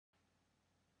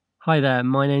Hi there,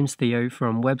 my name's Theo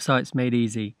from Websites Made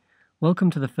Easy.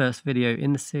 Welcome to the first video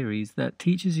in the series that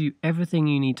teaches you everything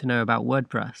you need to know about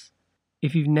WordPress.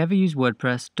 If you've never used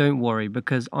WordPress, don't worry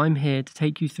because I'm here to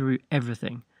take you through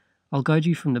everything. I'll guide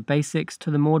you from the basics to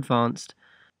the more advanced,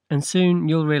 and soon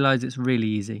you'll realize it's really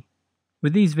easy.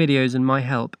 With these videos and my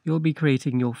help, you'll be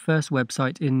creating your first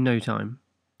website in no time.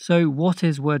 So what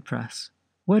is WordPress?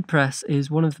 WordPress is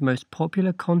one of the most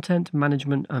popular content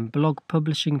management and blog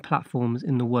publishing platforms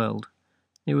in the world.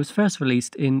 It was first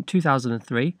released in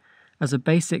 2003 as a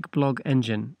basic blog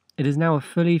engine. It is now a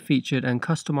fully featured and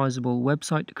customizable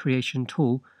website creation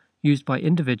tool used by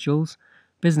individuals,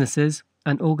 businesses,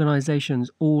 and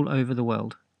organizations all over the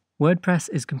world. WordPress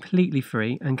is completely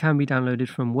free and can be downloaded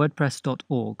from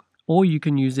WordPress.org. Or you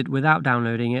can use it without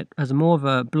downloading it as more of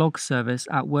a blog service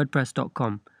at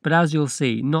WordPress.com. But as you'll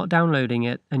see, not downloading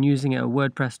it and using it at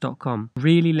WordPress.com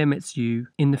really limits you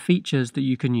in the features that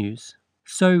you can use.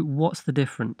 So what's the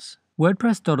difference?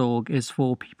 WordPress.org is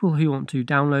for people who want to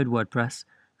download WordPress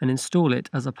and install it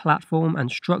as a platform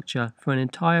and structure for an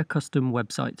entire custom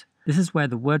website. This is where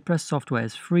the WordPress software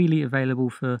is freely available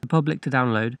for the public to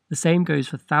download. The same goes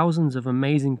for thousands of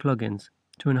amazing plugins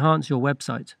to enhance your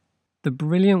website. The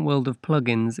brilliant world of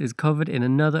plugins is covered in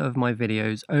another of my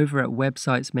videos over at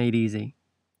Websites Made Easy.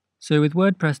 So with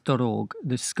WordPress.org,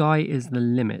 the sky is the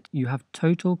limit. You have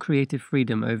total creative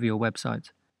freedom over your website.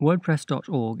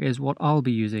 WordPress.org is what I'll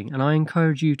be using, and I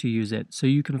encourage you to use it so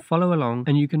you can follow along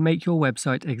and you can make your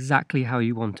website exactly how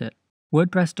you want it.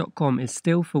 WordPress.com is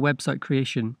still for website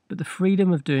creation, but the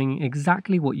freedom of doing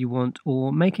exactly what you want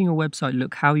or making a website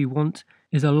look how you want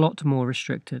is a lot more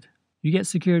restricted. You get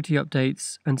security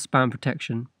updates and spam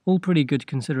protection, all pretty good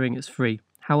considering it's free.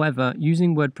 However,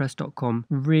 using WordPress.com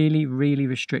really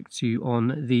restricts you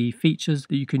on the features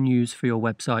that you can use for your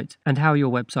website and how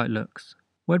your website looks.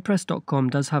 WordPress.com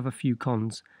does have a few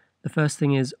cons. The first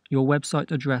thing is your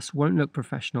website address won't look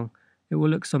professional. It will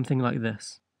look something like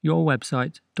this: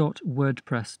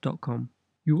 yourwebsite.wordpress.com.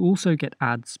 You also get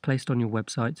ads placed on your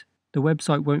website. The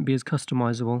website won't be as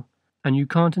customizable, and you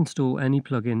can't install any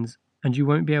plugins, and you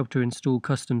won't be able to install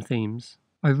custom themes.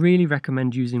 I really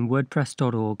recommend using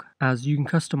WordPress.org as you can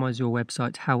customize your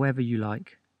website however you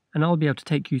like, and I'll be able to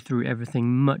take you through everything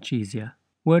much easier.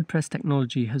 WordPress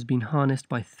technology has been harnessed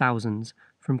by thousands,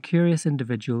 from curious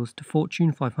individuals to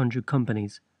Fortune 500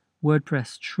 companies.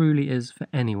 WordPress truly is for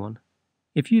anyone.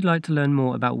 If you'd like to learn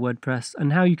more about WordPress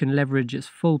and how you can leverage its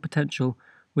full potential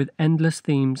with endless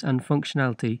themes and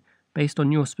functionality based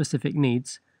on your specific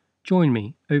needs, join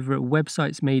me over at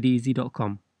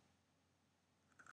websitesmadeeasy.com.